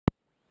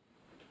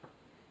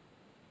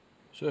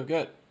So I've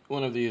got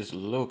one of these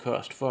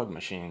low-cost fog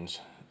machines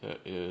that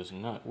is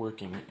not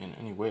working in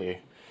any way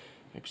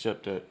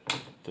except that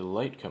the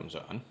light comes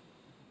on.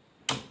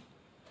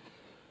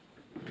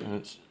 And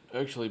it's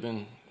actually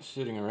been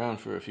sitting around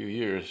for a few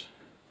years,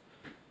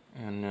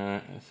 and I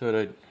thought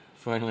I'd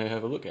finally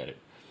have a look at it.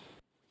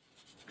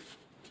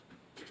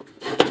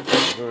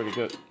 I've already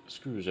got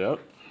screws out.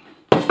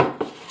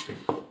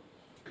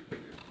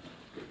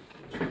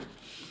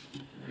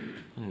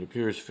 And it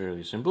appears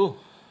fairly simple.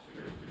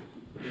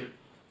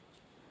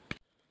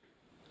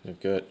 I've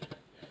got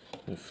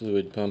the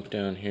fluid pump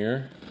down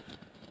here.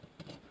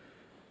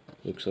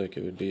 Looks like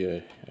it would be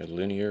a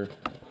linear,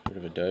 sort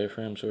of a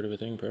diaphragm sort of a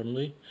thing,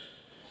 probably.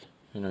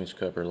 A nice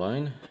copper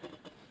line.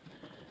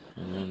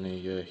 And then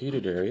the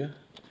heated area,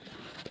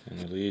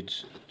 and the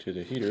leads to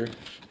the heater,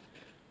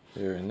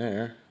 there and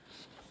there.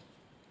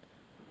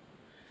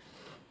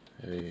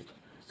 A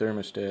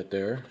thermostat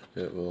there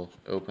that will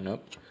open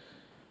up.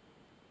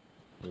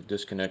 We'll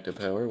disconnect the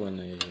power when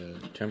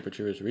the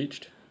temperature is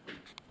reached.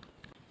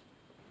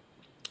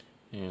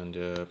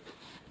 And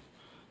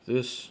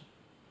this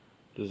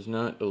does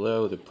not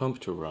allow the pump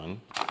to run.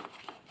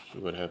 So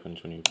what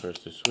happens when you press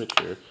the switch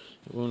here?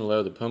 It won't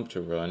allow the pump to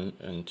run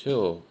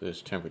until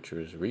this temperature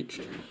is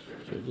reached.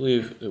 So I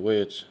believe the way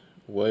it's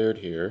wired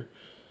here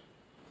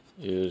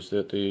is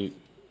that the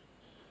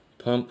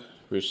pump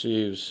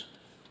receives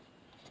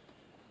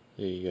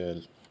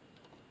the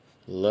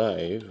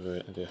live,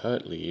 or the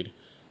hot lead,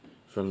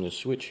 from the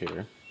switch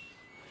here,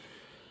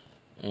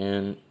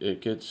 and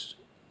it gets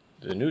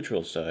the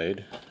neutral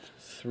side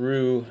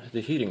through the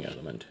heating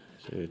element.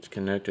 So it's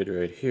connected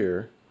right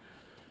here,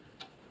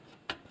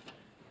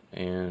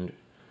 and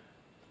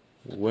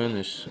when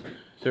this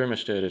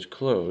thermostat is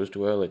closed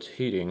while it's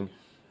heating,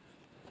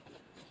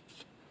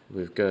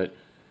 we've got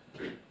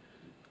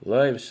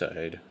live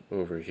side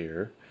over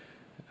here,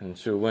 and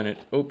so when it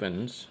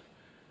opens,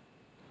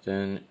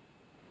 then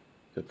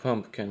the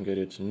pump can get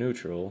its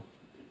neutral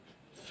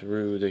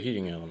through the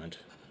heating element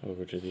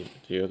over to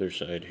the other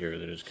side here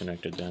that is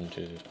connected then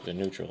to the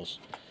neutrals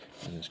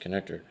in this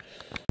connector.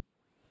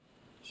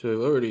 So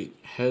I've already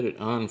had it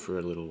on for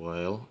a little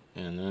while,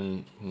 and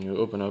then when you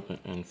open up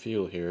and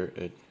feel here,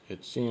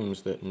 it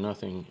seems that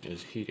nothing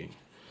is heating.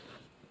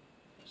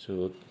 So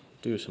we'll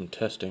do some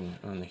testing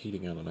on the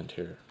heating element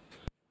here.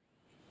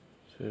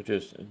 So I've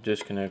just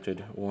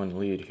disconnected one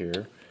lead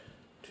here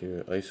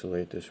to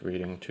isolate this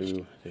reading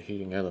to the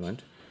heating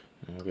element.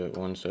 And I've got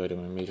one side of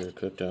my meter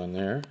clipped on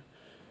there,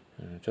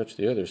 and I touch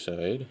the other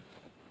side.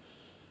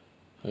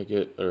 I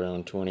get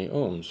around 20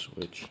 ohms,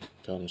 which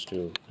comes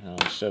to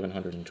around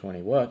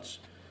 720 watts,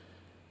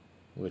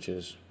 which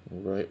is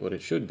right what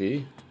it should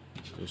be.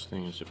 This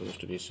thing is supposed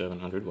to be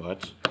 700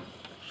 watts.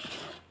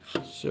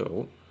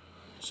 So,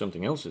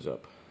 something else is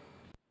up.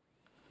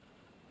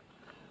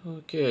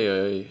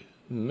 Okay, I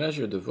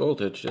measured the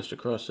voltage just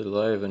across the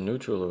live and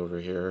neutral over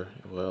here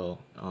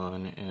while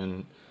on,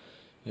 and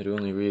it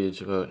only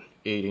reads about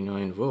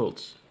 89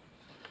 volts.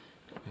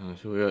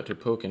 So we got to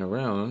poking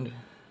around,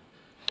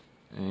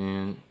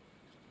 and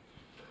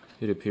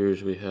it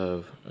appears we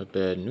have a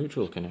bad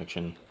neutral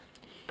connection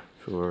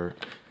from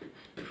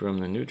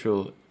the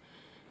neutral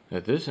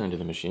at this end of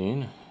the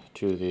machine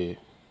to the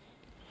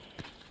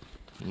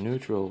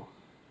neutral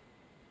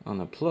on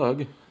the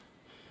plug.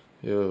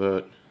 You have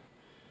about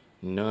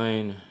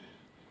 9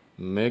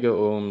 mega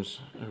ohms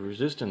of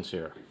resistance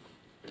here.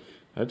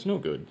 That's no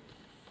good.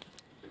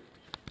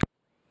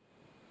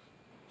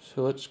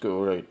 So let's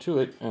go right to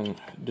it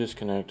and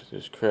disconnect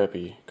this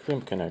crappy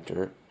crimp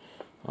connector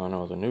on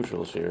all the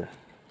neutrals here.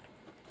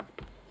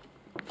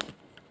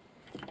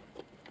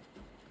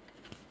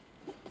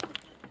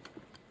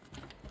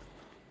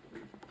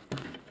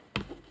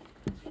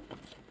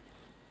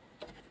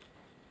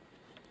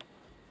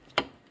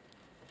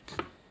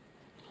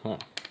 Huh.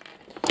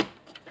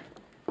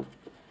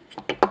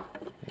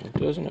 It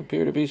doesn't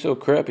appear to be so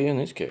crappy in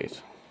this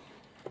case.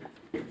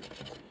 The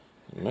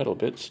metal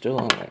bit's still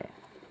on there.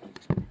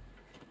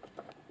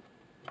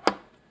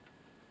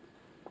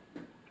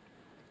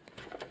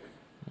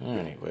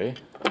 Anyway,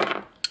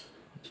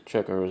 let's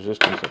check our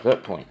resistance at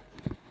that point.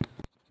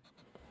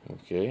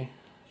 Okay,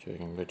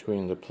 checking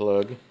between the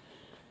plug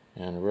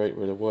and right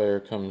where the wire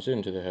comes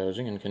into the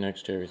housing and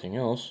connects to everything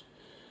else.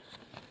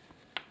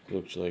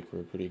 Looks like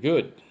we're pretty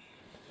good.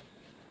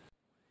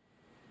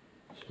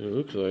 So it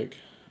looks like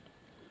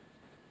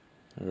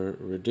our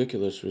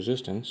ridiculous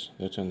resistance,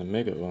 that's on the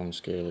mega ohm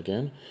scale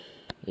again,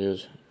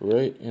 is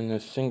right in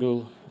this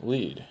single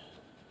lead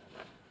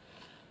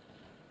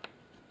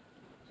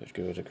that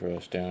goes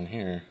across down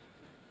here,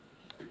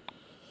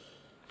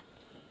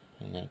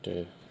 and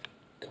that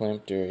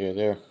clamped area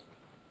there.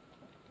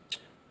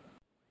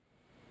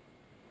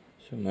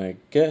 So my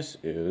guess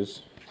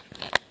is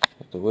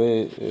that the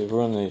way they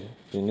run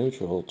the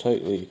neutral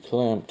tightly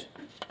clamped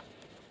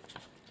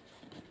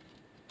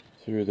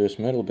through this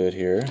metal bit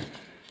here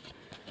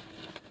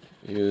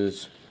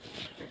is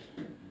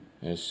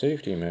a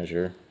safety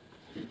measure,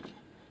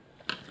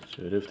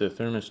 so that if the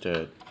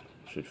thermostat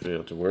should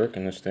fail to work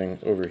and this thing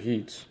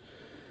overheats,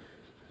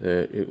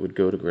 that it would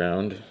go to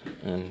ground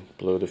and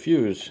blow the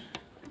fuse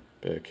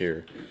back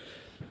here.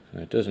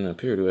 It doesn't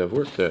appear to have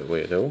worked that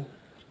way though.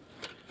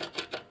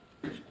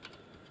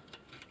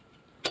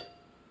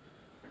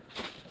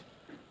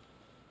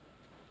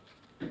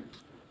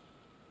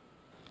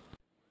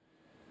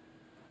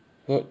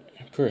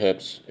 But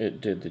perhaps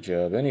it did the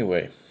job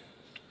anyway.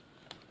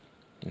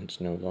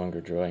 It's no longer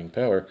drawing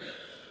power.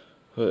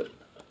 But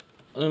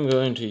I'm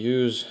going to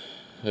use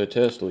a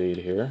test lead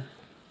here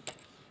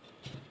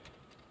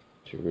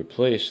to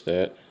replace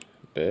that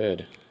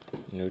bad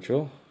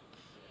neutral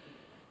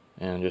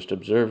and just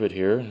observe it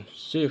here and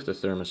see if the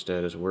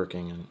thermostat is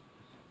working and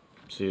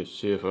see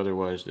if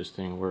otherwise this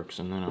thing works,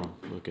 and then I'll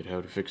look at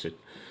how to fix it.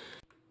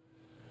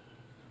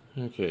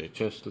 Okay,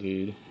 test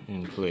lead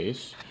in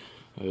place.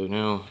 I've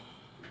now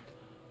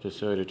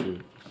decided to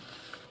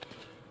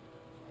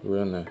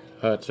run the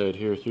hot side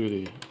here through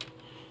the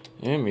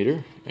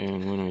ammeter,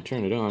 and when I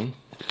turn it on,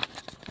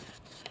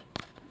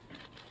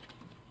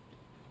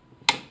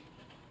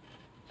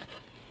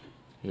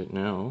 it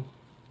now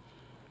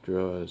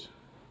draws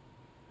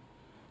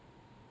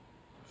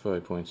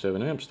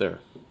 5.7 amps there.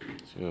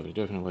 So there's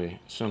definitely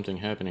something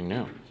happening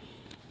now.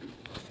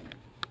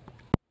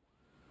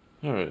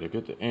 Alright, I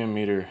got the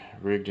ammeter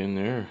rigged in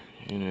there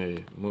in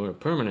a more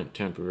permanent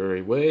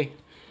temporary way.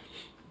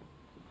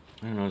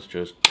 And let's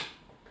just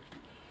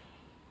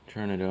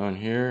turn it on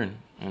here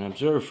and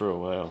observe for a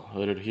while.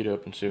 Let it heat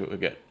up and see what we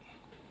get.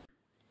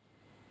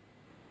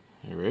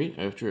 Alright,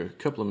 after a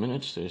couple of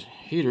minutes, the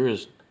heater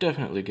is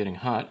definitely getting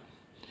hot.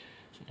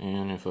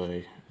 And if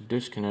I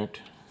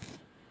disconnect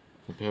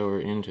the power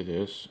into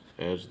this,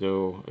 as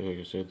though, like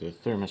I said, the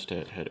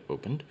thermostat had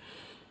opened,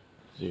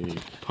 the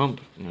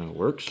pump now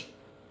works,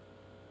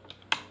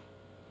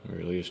 or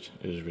at least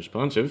is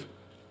responsive.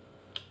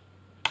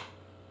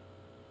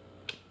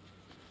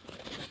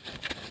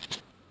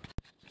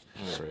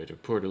 Alright, I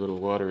poured a little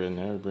water in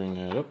there to bring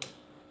that up.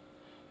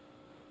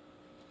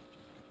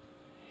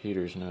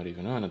 Heater's not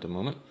even on at the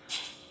moment,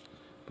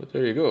 but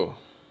there you go.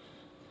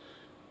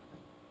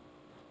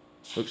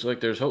 Looks like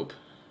there's hope.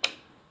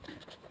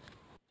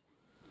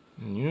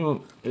 And you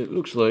know, it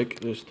looks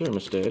like this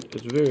thermostat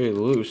is very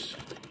loose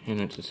in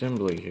its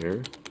assembly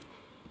here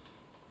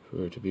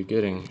for it to be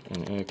getting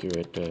an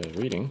accurate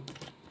reading.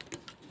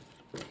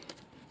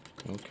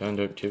 No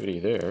conductivity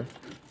there,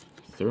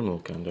 thermal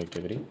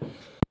conductivity.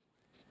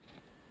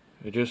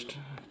 I just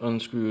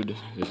unscrewed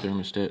the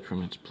thermostat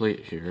from its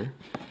plate here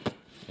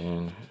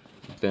and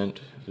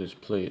bent this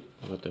plate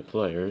with the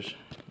pliers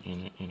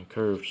in a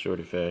curved sort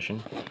of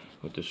fashion,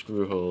 with the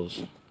screw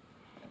holes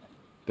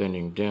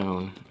bending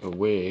down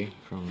away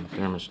from the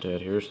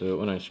thermostat here, so that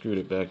when I screwed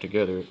it back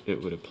together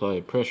it would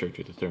apply pressure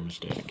to the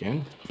thermostat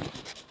again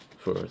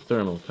for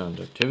thermal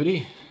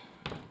conductivity.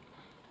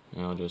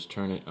 And I'll just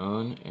turn it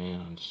on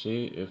and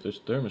see if this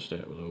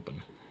thermostat will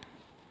open.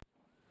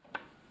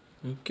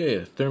 Okay,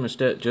 the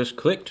thermostat just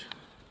clicked.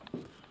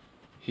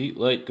 Heat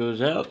light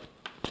goes out.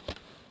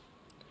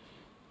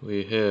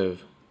 We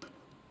have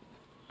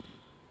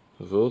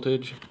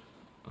voltage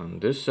on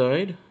this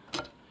side,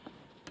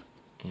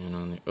 and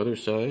on the other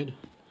side,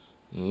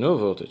 no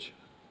voltage.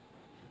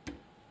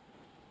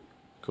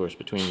 Of course,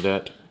 between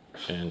that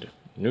and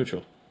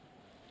neutral.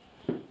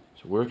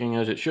 It's working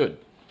as it should.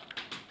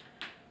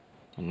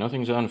 And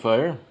nothing's on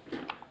fire.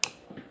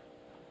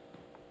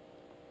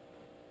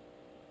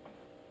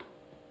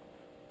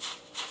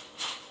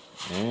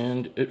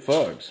 And it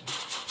fogs.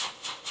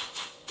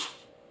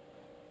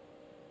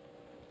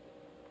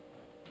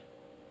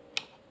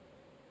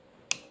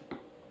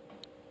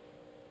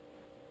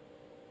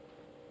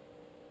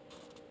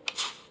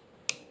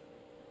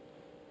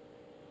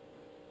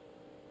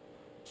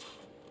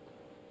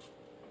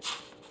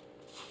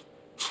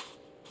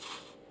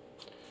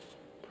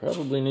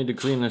 Probably need to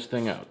clean this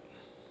thing out.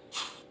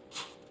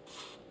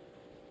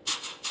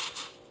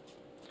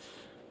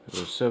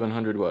 The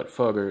 700 watt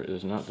fogger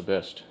is not the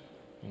best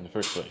in the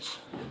first place.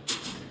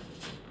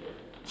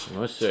 I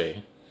must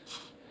say,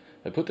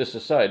 I put this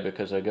aside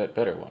because I got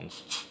better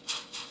ones.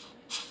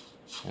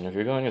 And if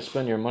you're going to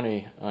spend your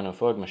money on a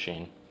fog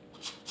machine,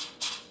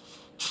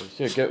 I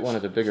say get one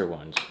of the bigger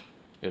ones.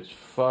 It's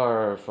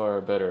far, far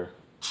better.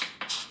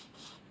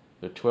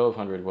 The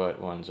 1200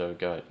 watt ones I've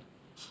got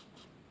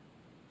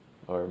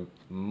are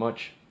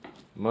much,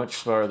 much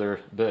farther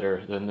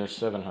better than this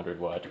 700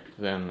 watt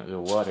than the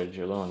wattage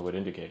alone would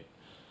indicate.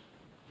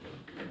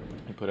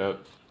 They put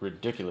out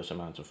ridiculous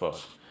amounts of fog.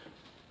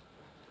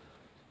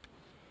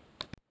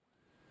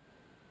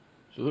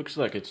 So it looks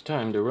like it's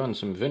time to run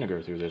some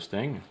vinegar through this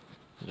thing.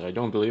 I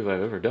don't believe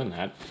I've ever done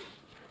that.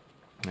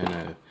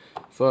 And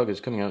fog is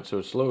coming out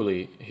so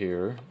slowly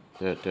here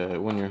that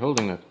when you're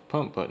holding the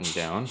pump button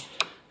down,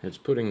 it's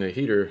putting the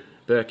heater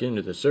back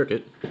into the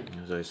circuit.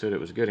 As I said, it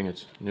was getting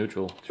its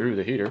neutral through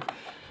the heater,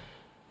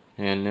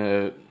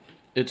 and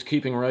it's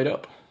keeping right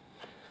up.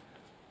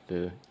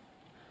 The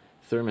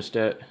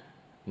thermostat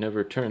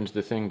never turns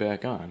the thing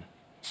back on,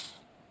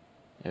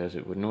 as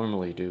it would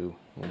normally do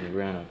when you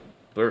ran a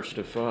burst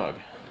of fog.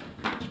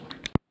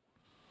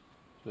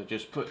 So I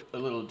just put a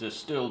little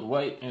distilled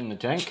white in the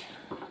tank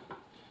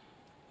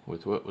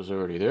with what was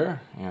already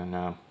there, and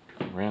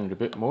ran it a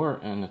bit more,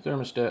 and the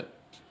thermostat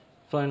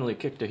finally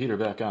kicked the heater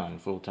back on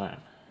full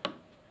time.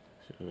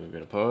 So we've got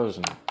to pause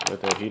and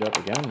let that heat up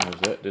again as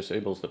that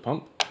disables the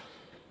pump.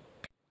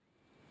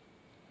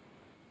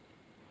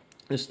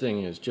 This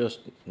thing is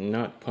just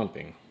not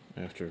pumping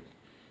after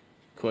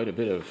quite a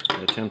bit of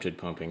attempted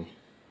pumping.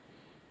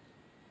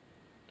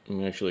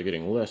 I'm actually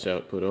getting less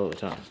output all the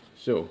time.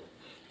 So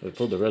I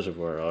pulled the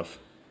reservoir off,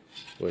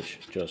 which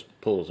just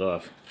pulls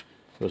off.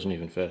 Wasn't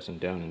even fastened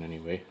down in any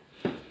way.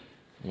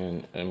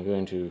 And I'm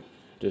going to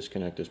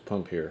disconnect this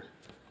pump here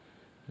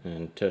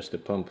and test the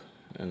pump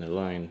and the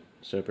line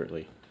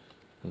separately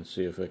and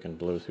see if I can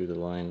blow through the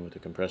line with the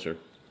compressor.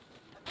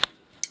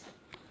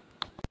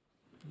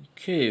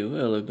 Okay,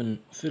 well, I've been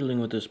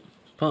fiddling with this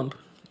pump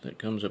that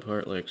comes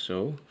apart like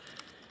so.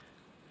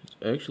 It's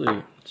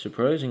actually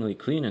surprisingly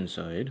clean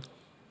inside.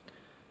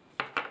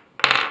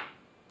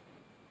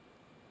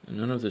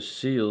 None of the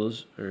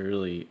seals are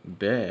really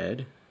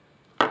bad.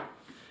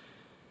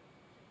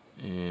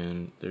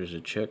 And there's a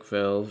check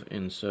valve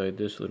inside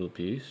this little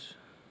piece.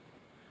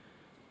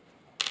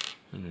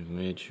 And I've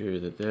made sure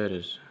that that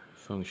is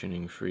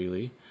functioning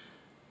freely.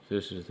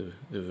 This is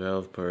the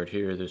valve part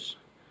here. This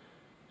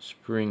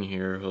spring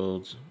here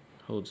holds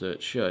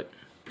that shut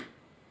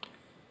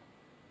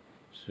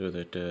so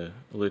that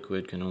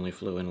liquid can only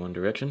flow in one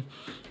direction.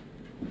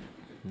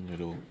 And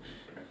it'll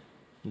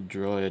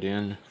draw it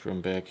in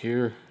from back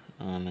here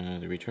on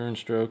the return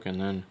stroke and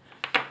then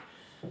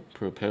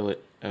propel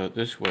it out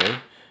this way.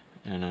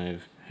 And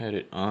I've had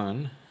it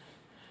on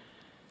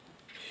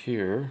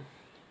here,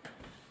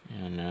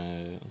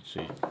 and let's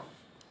see,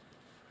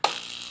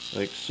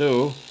 like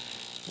so,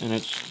 and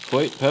it's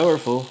quite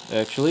powerful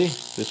actually.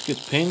 This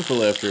gets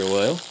painful after a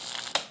while.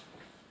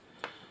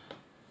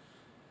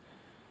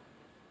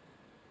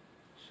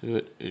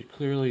 So it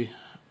clearly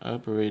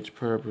operates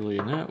properly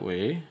in that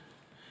way.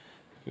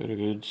 Got a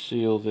good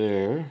seal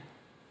there.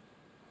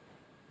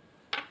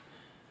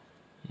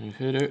 I've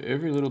hit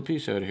every little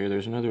piece out of here.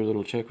 There's another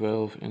little check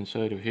valve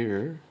inside of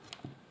here.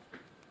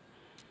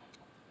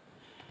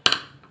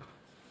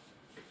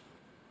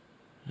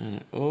 And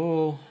it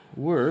all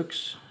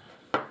works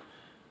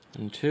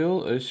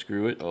until I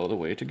screw it all the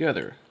way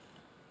together.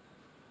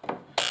 So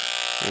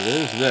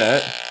there's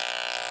that,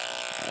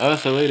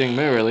 oscillating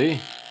merrily.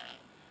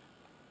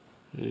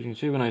 As you can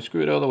see, when I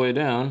screw it all the way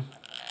down,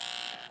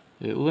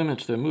 it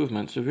limits the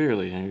movement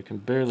severely, and you can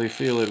barely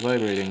feel it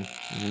vibrating,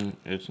 and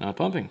it's not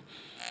pumping.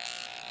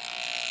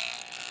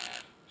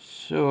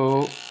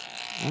 So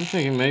I'm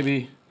thinking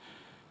maybe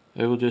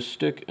I will just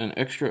stick an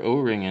extra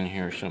O-ring in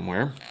here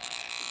somewhere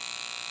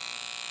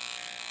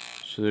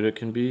so that it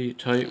can be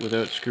tight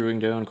without screwing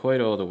down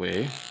quite all the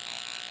way.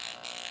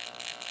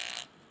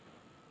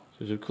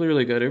 Because I've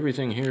clearly got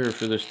everything here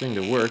for this thing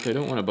to work. I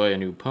don't want to buy a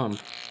new pump.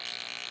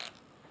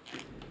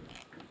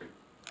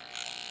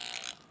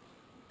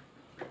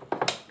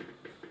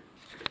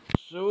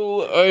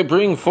 So I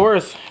bring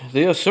forth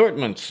the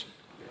assortments.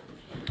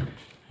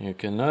 You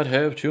cannot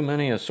have too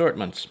many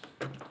assortments.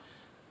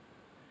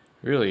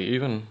 Really,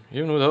 even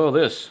with all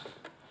this,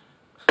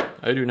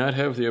 I do not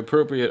have the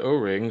appropriate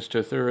O-rings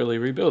to thoroughly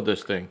rebuild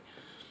this thing.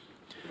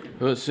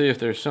 Let's see if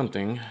there's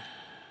something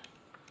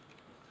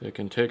that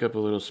can take up a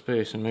little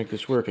space and make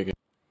this work again.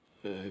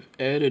 I've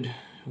added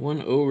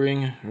one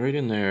O-ring right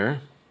in there.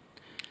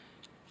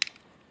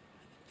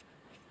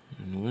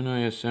 And when I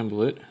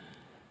assemble it,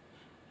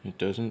 it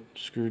doesn't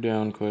screw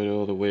down quite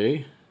all the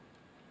way.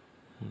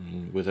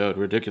 Without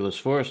ridiculous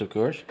force, of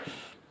course.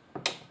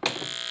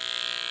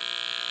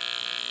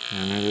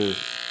 And it is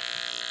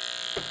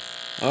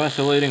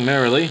oscillating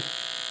merrily.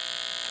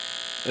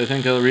 I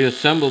think I'll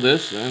reassemble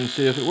this and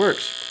see if it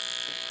works.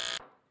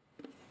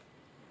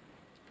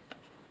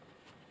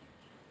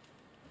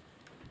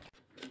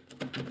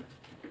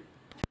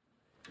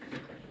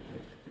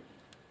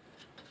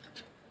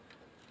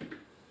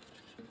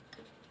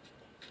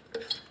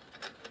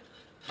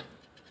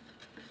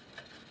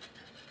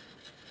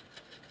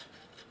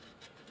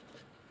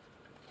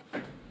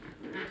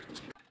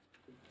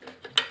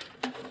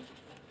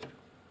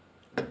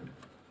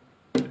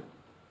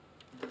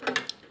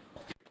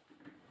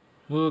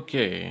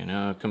 Okay,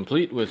 now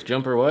complete with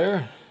jumper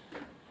wire.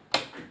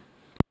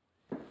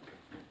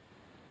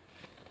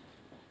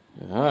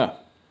 Ah,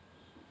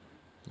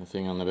 the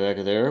thing on the back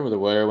of there where the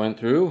wire went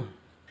through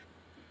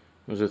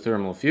was a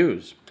thermal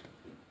fuse.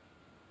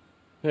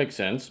 Makes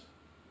sense.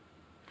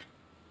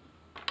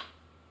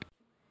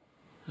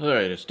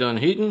 Alright, it's done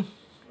heating.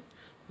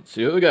 Let's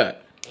see what we got.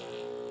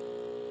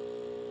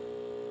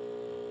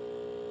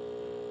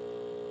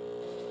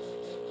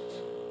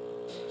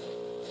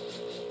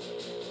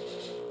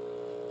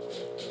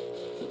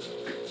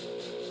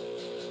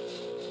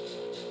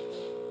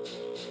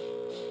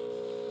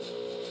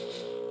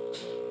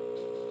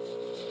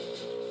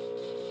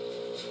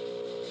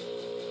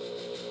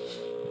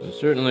 It's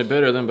certainly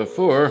better than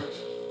before.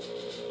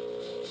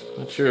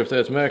 Not sure if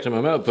that's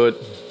maximum output.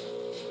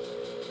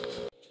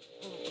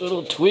 A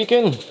little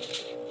tweaking.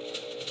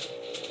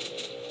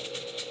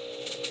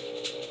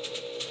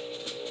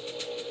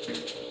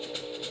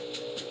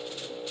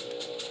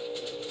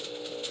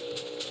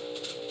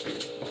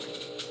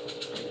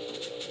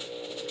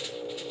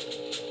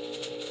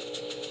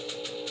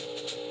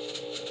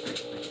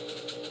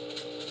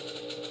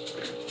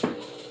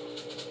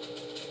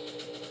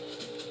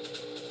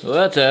 Well,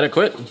 that's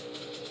adequate.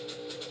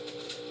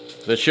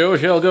 The show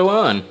shall go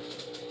on.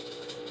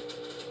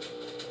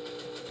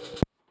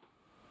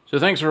 So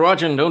thanks for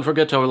watching. Don't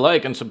forget to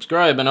like and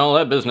subscribe and all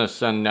that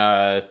business, and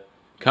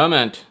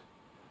comment.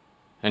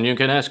 And you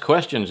can ask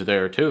questions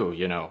there too,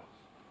 you know.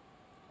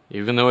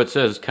 Even though it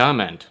says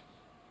comment.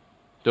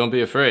 Don't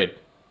be afraid.